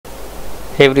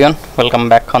Hey everyone, welcome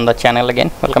back on the channel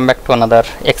again. Welcome back to another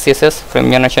XESS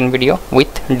frame generation video with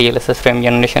DLSS frame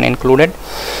generation included.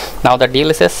 Now the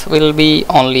DLSS will be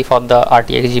only for the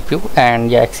RTX GPU and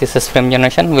XESS frame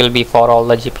generation will be for all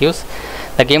the GPUs.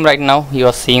 The game right now you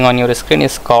are seeing on your screen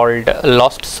is called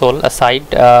Lost Soul Aside,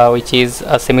 which is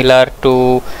similar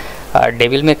to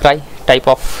Devil May Cry type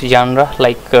of genre,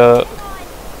 like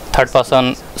third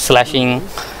person slashing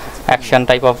action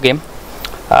type of game.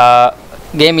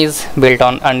 Game is built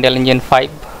on Unreal Engine 5.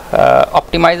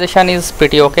 Optimization is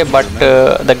pretty okay, but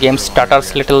the game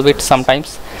stutters little bit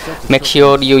sometimes. Make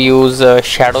sure you use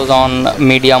shadows on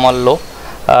medium or low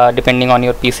depending on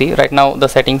your PC. Right now the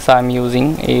settings I'm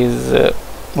using is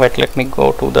wait, let me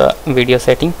go to the video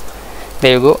setting.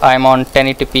 There you go. I'm on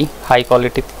 1080p high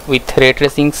quality with ray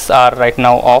tracings are right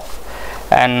now off,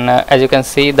 and as you can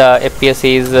see the FPS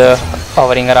is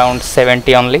hovering around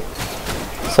 70 only.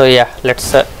 So yeah,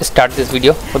 let's start this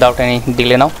video without any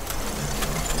delay now.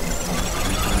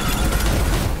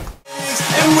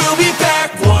 And we'll be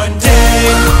back one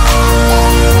day.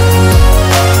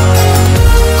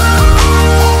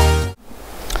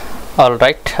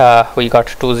 Alright, we got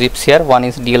two zips here. One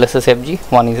is DLSS FG,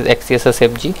 one is XESS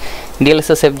FG.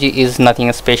 DLSS FG is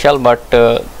nothing special, but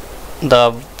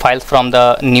the files from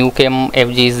the new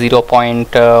FG is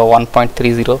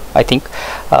 0.1.30 I think.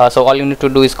 So all you need to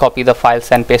do is copy the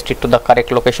files and paste it to the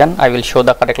correct location. I will show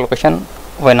the correct location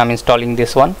when I'm installing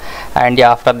this one, and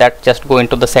yeah, after that just go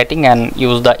into the setting and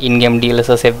use the in-game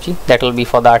DLSS FG. That will be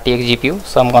for the RTX GPU.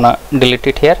 So I'm gonna delete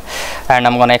it here and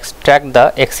I'm gonna extract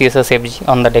the XESS FG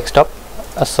on the desktop.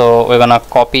 So we're gonna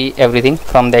copy everything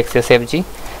from the XESS FG.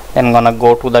 Then I'm gonna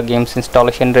go to the games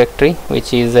installation directory,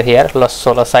 which is here, Lost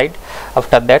Soul Aside.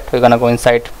 After that we're gonna go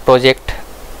inside project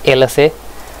LSA,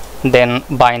 then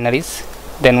binaries,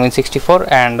 then Win64,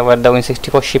 and where the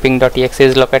Win64 shipping.exe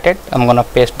is located, I'm gonna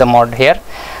paste the mod here.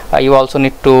 You also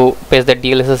need to paste the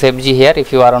DLSS FG here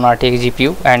if you are on RTX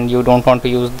GPU and you don't want to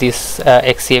use this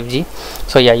XCFG.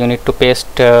 So yeah, you need to paste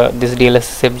this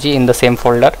DLSS FG in the same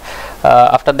folder.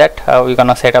 After that we're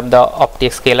gonna set up the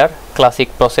OptiScaler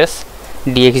classic process,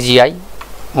 DXGI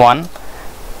 1,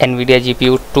 NVIDIA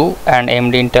GPU 2, and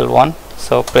AMD Intel 1.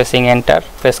 So pressing enter,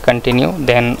 press continue,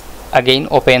 then again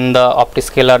open the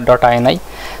optiscaler.ini.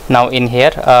 Now in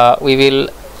here we will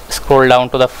scroll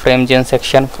down to the frame gen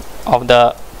section of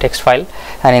the text file,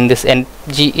 and in this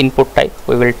NG input type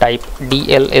we will type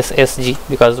DLSSG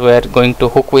because we are going to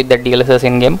hook with the DLSS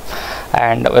in game,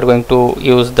 and we're going to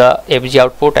use the FG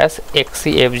output as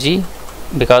XCFG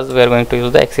because we are going to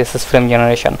use the XESS frame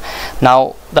generation.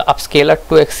 Now the upscaler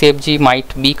to XCFG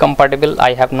might be compatible.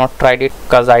 I have not tried it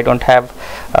because I don't have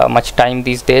much time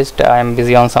these days. I am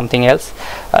busy on something else.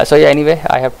 So yeah, anyway,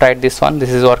 I have tried this one. This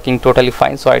is working totally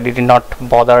fine, so I did not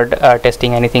bother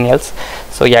testing anything else.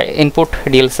 So yeah, input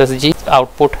DLSSG,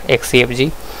 output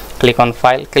XCFG. Click on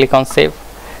file, click on save,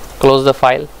 close the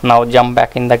file. Now jump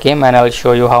back in the game and I will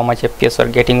show you how much FPS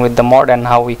we're getting with the mod and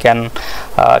how we can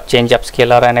change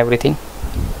upscaler and everything.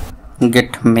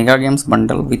 Get Mega Games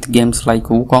bundle with games like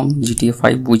Wukong, GTA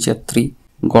 5, Witcher 3,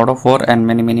 God of War, and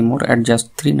many more at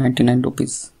just 399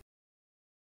 rupees.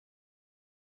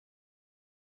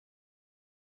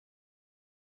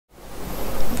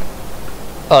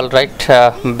 Alright,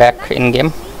 back in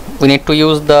game. We need to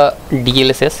use the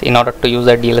DLSS in order to use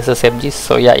the DLSS FG.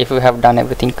 So yeah, if you have done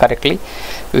everything correctly,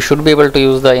 you should be able to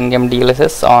use the in-game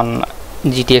DLSS on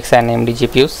GTX and AMD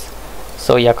GPUs.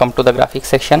 So yeah, come to the graphics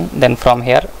section, then from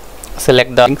here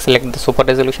select the super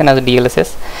resolution as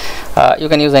DLSS. You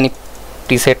can use any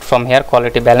preset from here,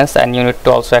 quality balance, and you need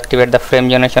to also activate the frame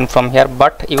generation from here.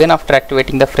 But even after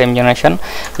activating the frame generation,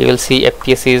 you will see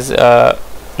FPS is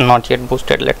not yet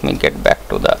boosted. Let me get back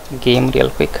to the game real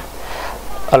quick.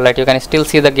 Alright, you can still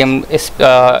see the game is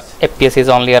FPS is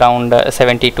only around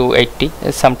 70 to 80,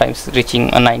 sometimes reaching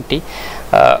 90.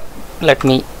 Let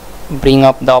me bring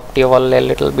up the OptiOval a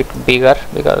little bit bigger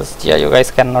because yeah, you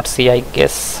guys cannot see, I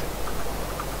guess.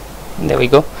 There we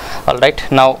go. Alright,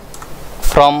 now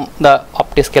from the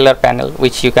OptiScaler panel,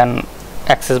 which you can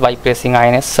access by pressing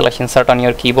INS/insert on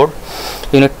your keyboard,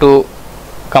 you need to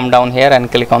come down here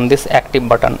and click on this active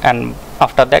button, and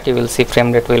after that you will see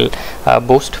frame rate will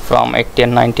boost from 80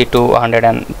 and 90 to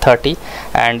 130,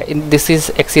 and this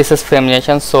is XESS frame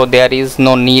generation, so there is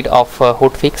no need of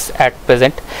hood fix at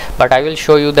present. But I will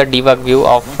show you the debug view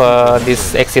of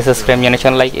this XESS frame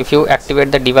generation. Like if you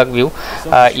activate the debug view,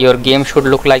 your game should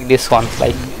look like this one,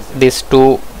 like these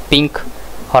two pink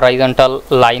horizontal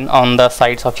line on the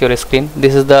sides of your screen.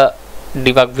 This is the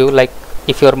debug view, like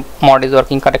if your mod is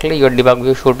working correctly, your debug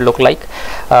view should look like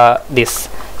this.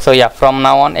 So yeah, from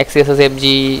now on XESS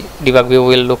FG debug view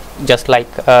will look just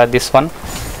like this one.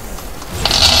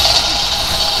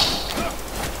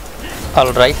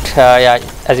 Alright, yeah,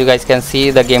 as you guys can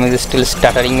see, the game is still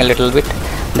stuttering a little bit.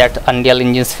 That Unreal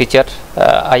Engine's feature,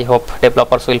 I hope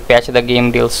developers will patch the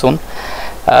game real soon.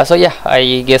 So yeah,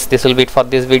 I guess this will be it for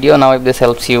this video. Now if this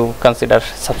helps you, consider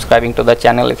subscribing to the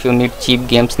channel. If you need cheap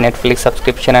games, Netflix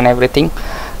subscription and everything,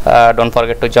 don't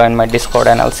forget to join my Discord,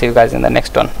 and I'll see you guys in the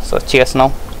next one. So cheers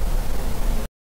now.